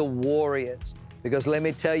 raising the warriors. Because let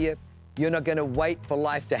me tell you, you're not going to wait for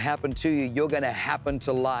life to happen to you. You're going to happen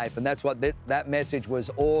to life. And that's what that message was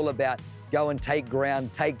all about. Go and take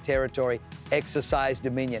ground, take territory, exercise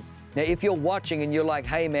dominion. Now, if you're watching and you're like,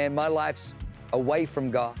 hey, man, my life's away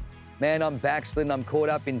from God. Man, I'm backslidden. I'm caught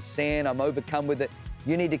up in sin. I'm overcome with it.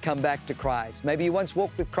 You need to come back to Christ. Maybe you once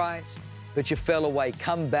walked with Christ, but you fell away.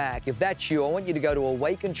 Come back. If that's you, I want you to go to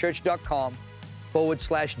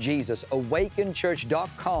awakenchurch.com/Jesus.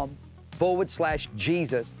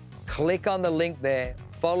 awakenchurch.com/Jesus. Click on the link there,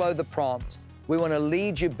 follow the prompts. We want to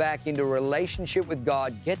lead you back into a relationship with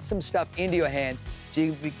God, get some stuff into your hand so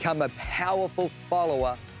you become a powerful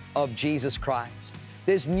follower of Jesus Christ.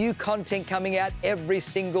 There's new content coming out every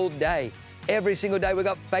single day. Every single day we've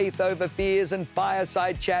got Faith Over Fears and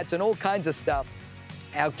fireside chats and all kinds of stuff.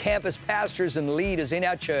 Our campus pastors and leaders in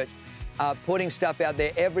our church are putting stuff out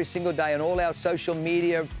there every single day on all our social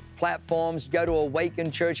media platforms. Go to Awaken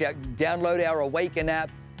Church, download our Awaken app.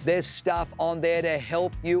 There's stuff on there to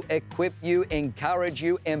help you, equip you, encourage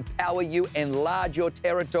you, empower you, enlarge your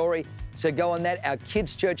territory. So go on that. Our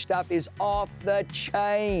kids' church stuff is off the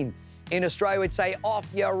chain. In Australia, we'd say off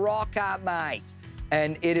your rocker, mate.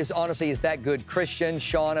 And it is honestly is that good. Christian,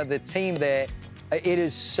 Shauna, the team there, it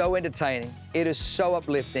is so entertaining. It is so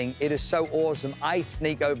uplifting. It is so awesome. I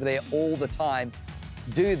sneak over there all the time.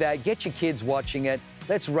 Do that. Get your kids watching it.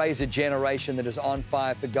 Let's raise a generation that is on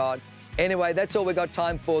fire for God. Anyway, that's all we got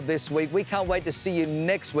time for this week. We can't wait to see you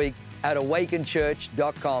next week at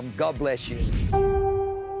awakenchurch.com. God bless you.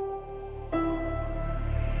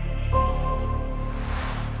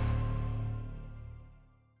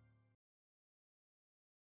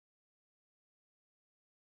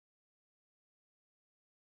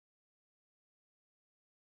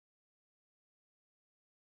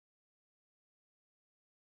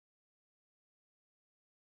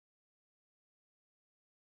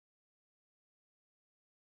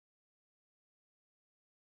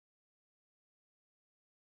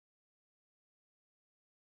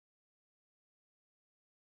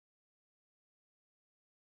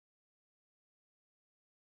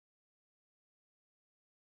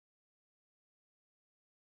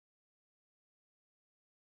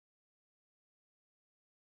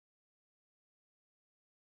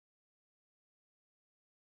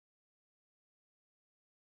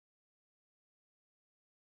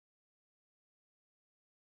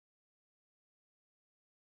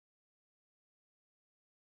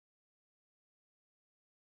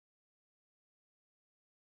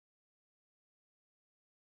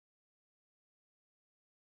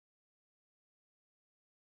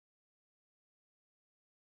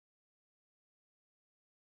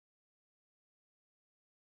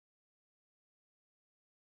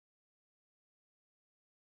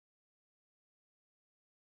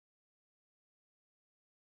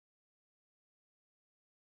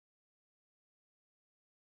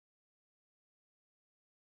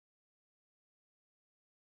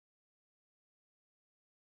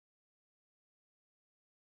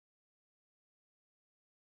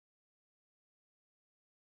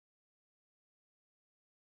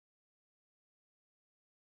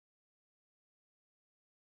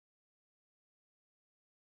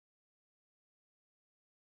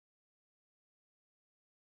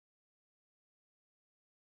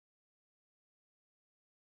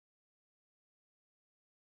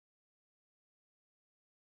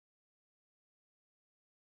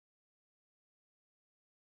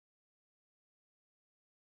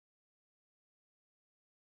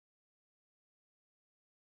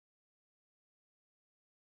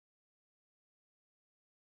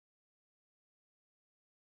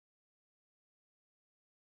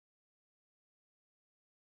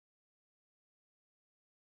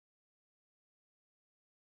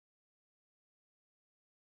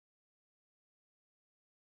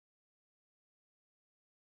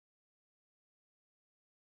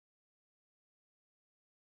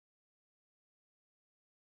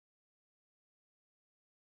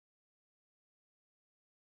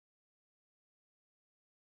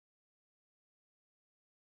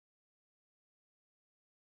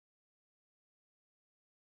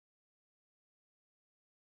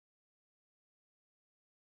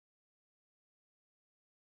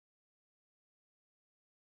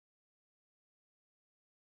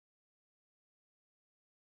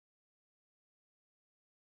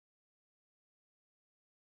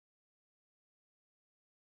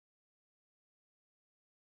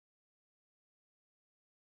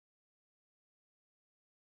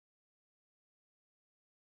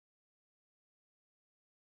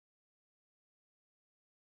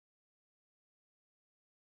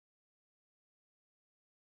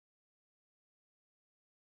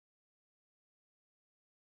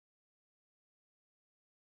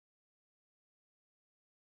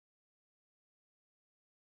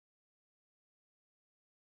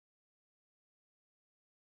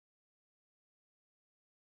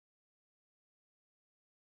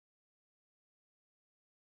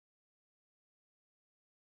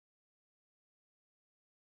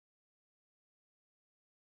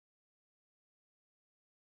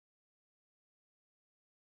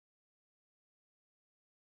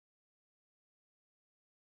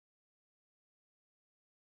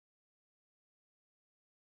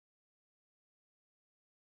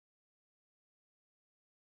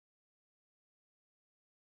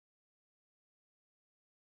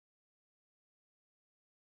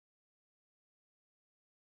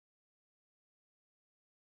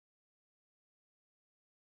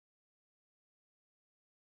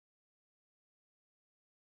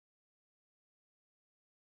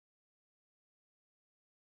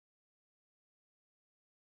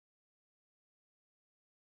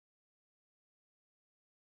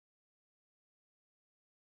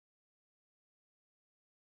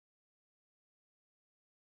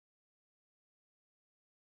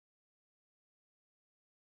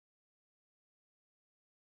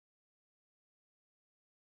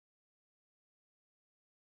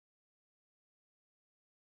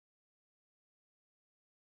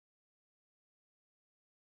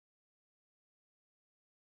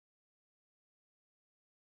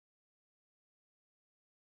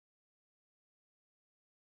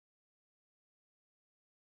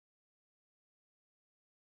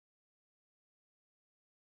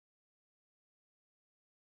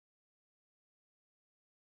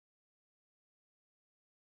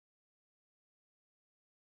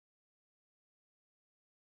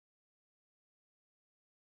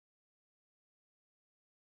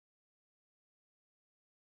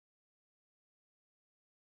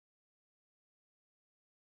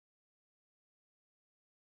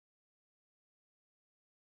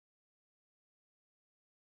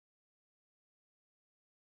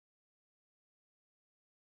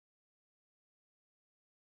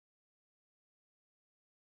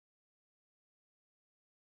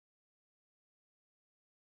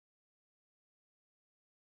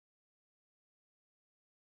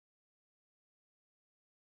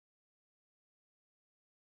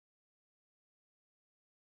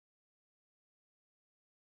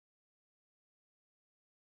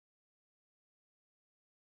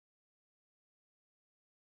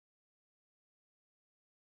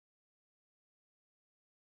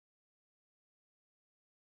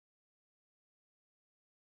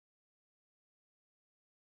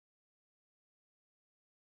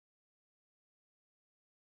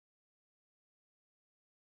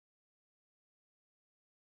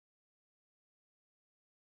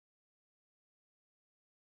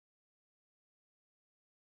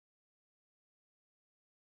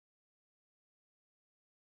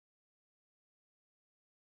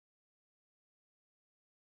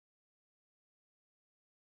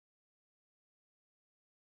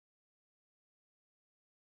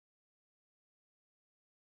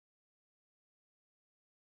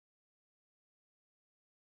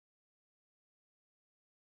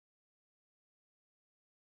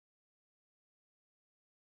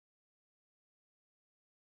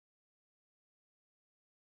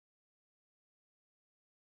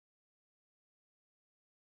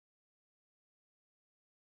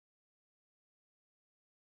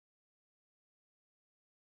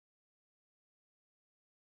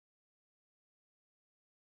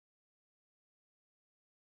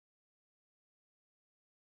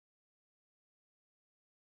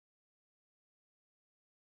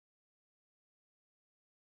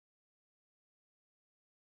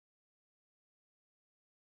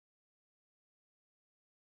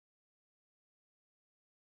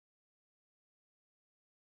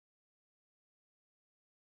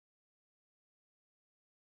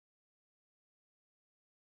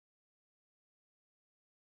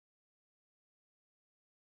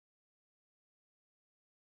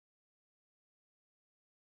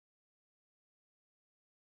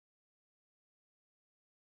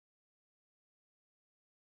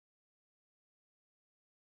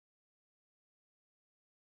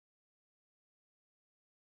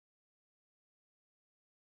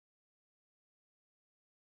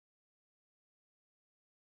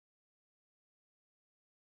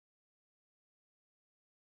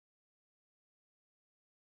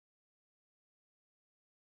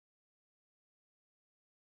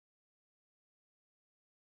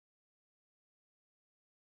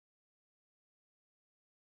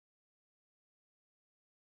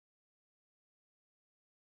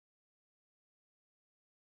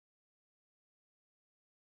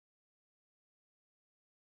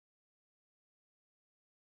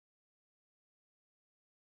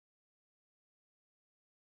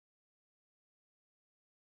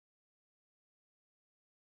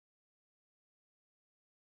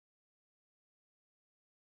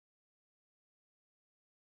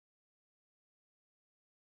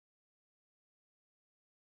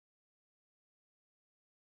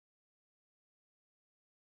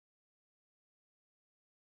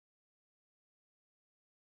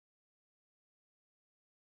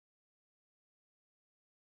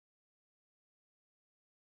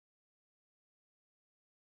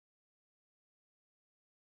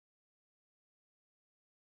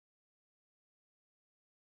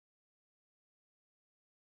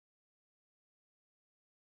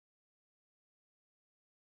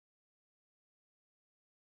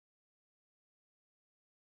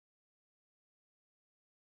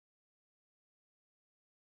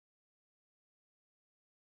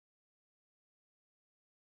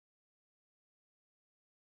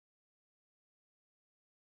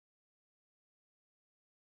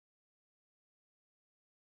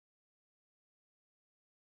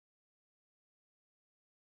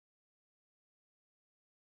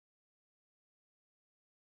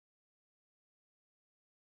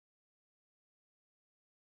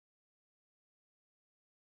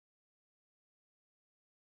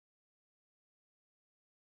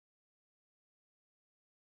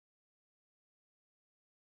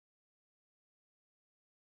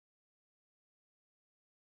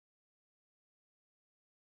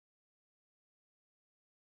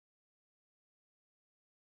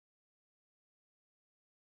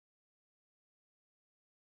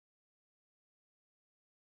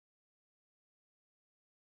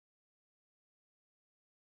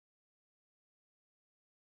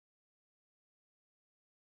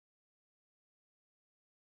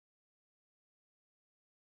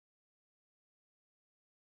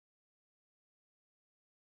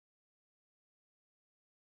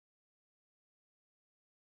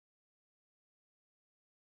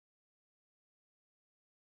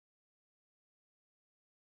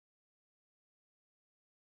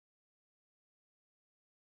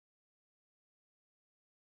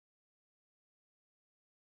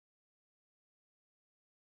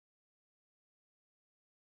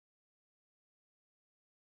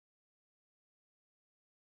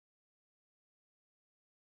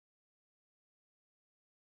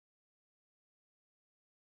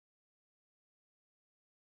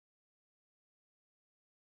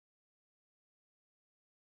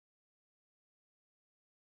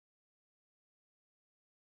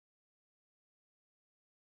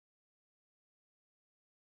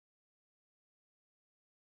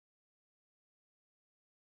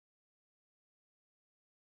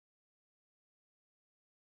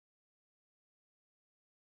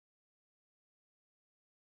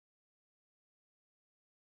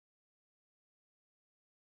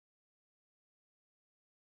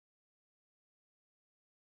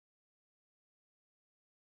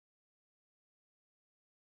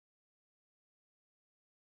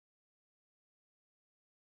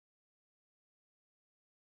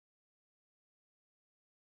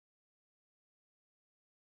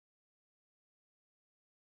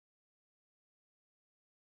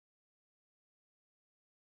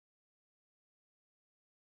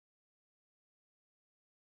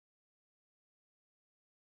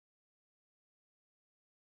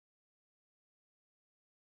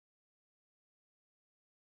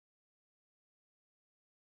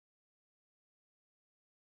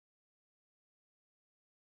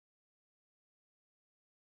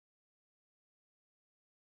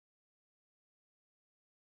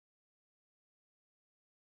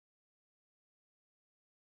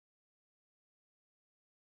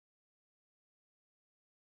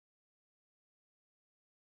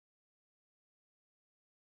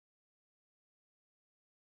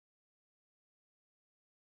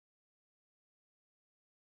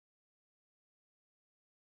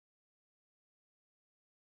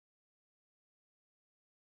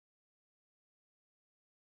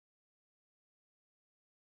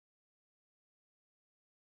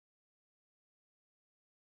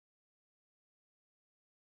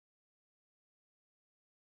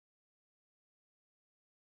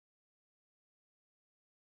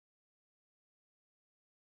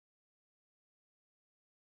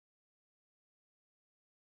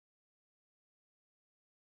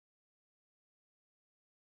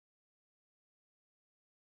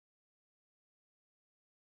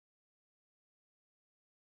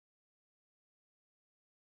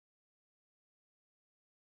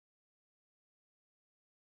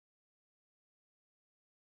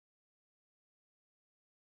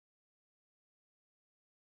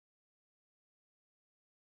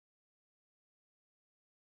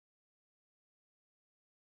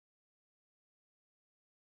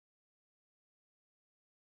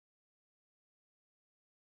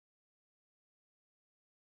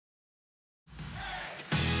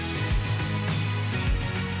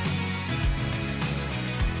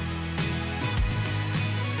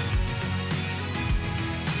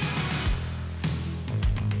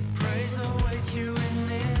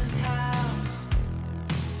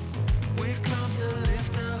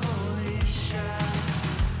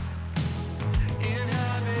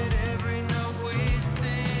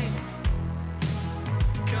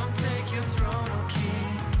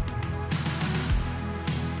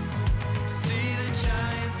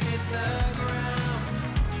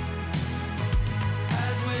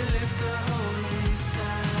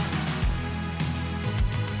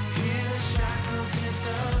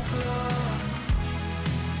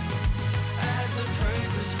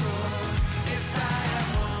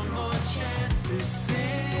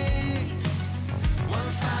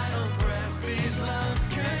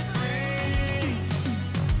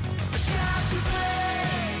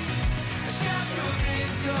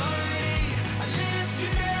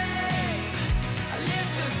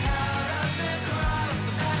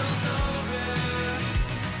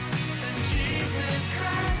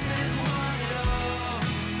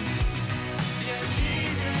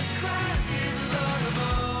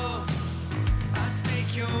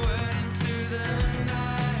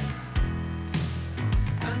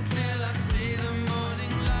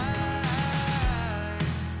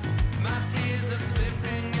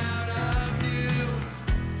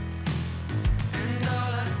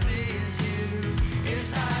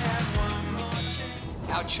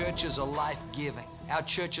 churches are life-giving. Our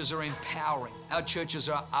churches are empowering. Our churches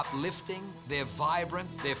are uplifting. They're vibrant.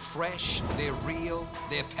 They're fresh. They're real.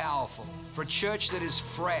 They're powerful. For a church that is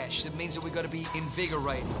fresh, that means that we've got to be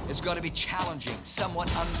invigorating. It's got to be challenging, somewhat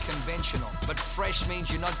unconventional. But fresh means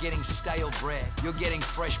you're not getting stale bread. You're getting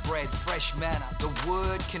fresh bread, fresh manna. The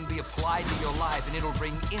word can be applied to your life and it'll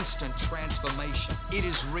bring instant transformation. It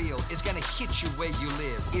is real. It's going to hit you where you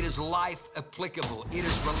live. It is life applicable. It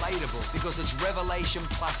is relatable because it's revelation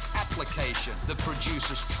plus application that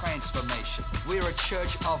produces transformation. We're a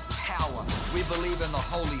church of power. We believe in the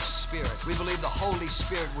Holy Spirit. We believe the Holy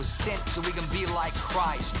Spirit was sent so we can be like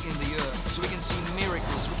Christ in the earth. So we can see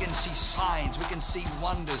miracles, we can see signs, we can see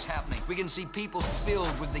wonders happening. We can see people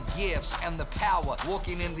filled with the gifts and the power,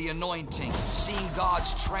 walking in the anointing, seeing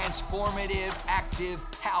God's transformative, active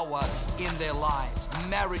power in their lives.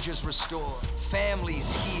 Marriages restored,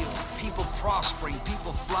 families healed, people prospering,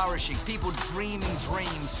 people flourishing, people dreaming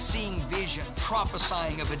dreams, seeing vision,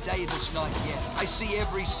 prophesying of a day that's not yet. I see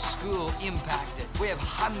every school impacted. We have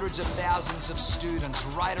hundreds of thousands of students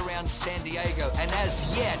right around San Diego, and as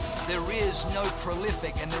yet there is no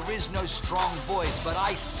prolific and there is no strong voice, but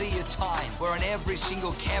I see a time where on every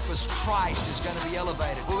single campus Christ is going to be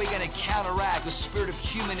elevated, where we're going to counteract the spirit of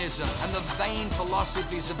humanism and the vain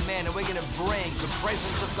philosophies of men, and we're going to bring the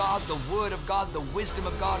presence of God, the word of God, the wisdom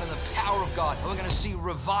of God, and the power of God. And we're going to see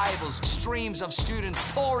revivals, streams of students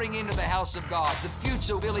pouring into the house of God, the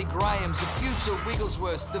future Billy Grahams, the future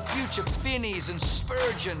Wigglesworths, the future Finneys and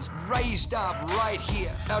Spurgeons raised up right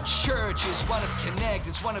here. Our church is one of connect,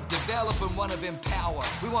 it's one of develop and one of empower.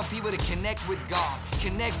 We want people to connect with God,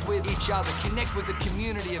 connect with each other, connect with the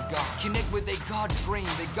community of God, connect with their God dream,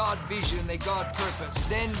 their God vision, and their God purpose.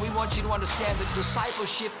 Then we want you to understand that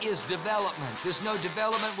discipleship is development. There's no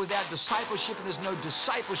development without discipleship, and there's no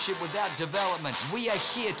discipleship without development. We are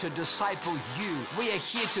here to disciple you. We are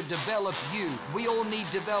here to develop you. We all need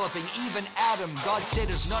developing. Even Adam, God said,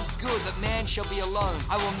 it's not good that man shall be alone.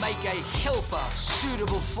 I will make a helper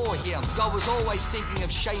suitable for him. God was always thinking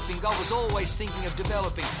of shaping. God was always thinking of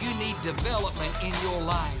developing. You need development in your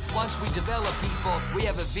life. Once we develop people, we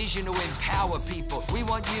have a vision to empower people. We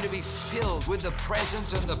want you to be filled with the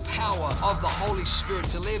presence and the power of the Holy Spirit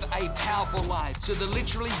to live a powerful life, so that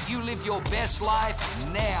literally you live your best life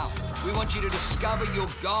now. We want you to discover your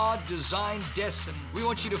God-designed destiny. We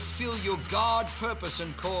want you to feel your God purpose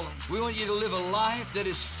and calling. We want you to live a life that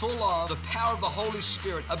is full of the power of the Holy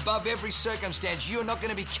Spirit above every circumstance. You're not going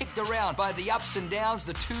to be kicked around by the ups and downs,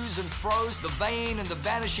 the to's and fro's, the vain and the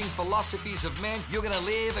vanishing philosophies of men. You're going to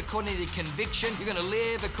live according to conviction. You're going to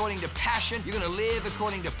live according to passion. You're going to live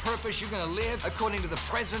according to purpose. You're going to live according to the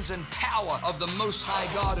presence and power of the Most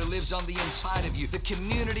High God who lives on the inside of you. The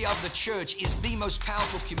community of the church is the most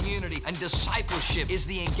powerful community, and discipleship is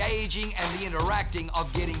the engaging and the interacting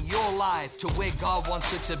of getting your life to where God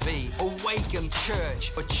wants it to be. Awaken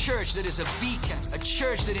church, a church that is a beacon, a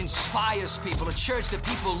church that inspires people, a church that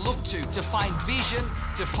people look to find vision,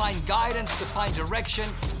 to find guidance, to find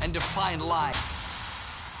direction, and to find life.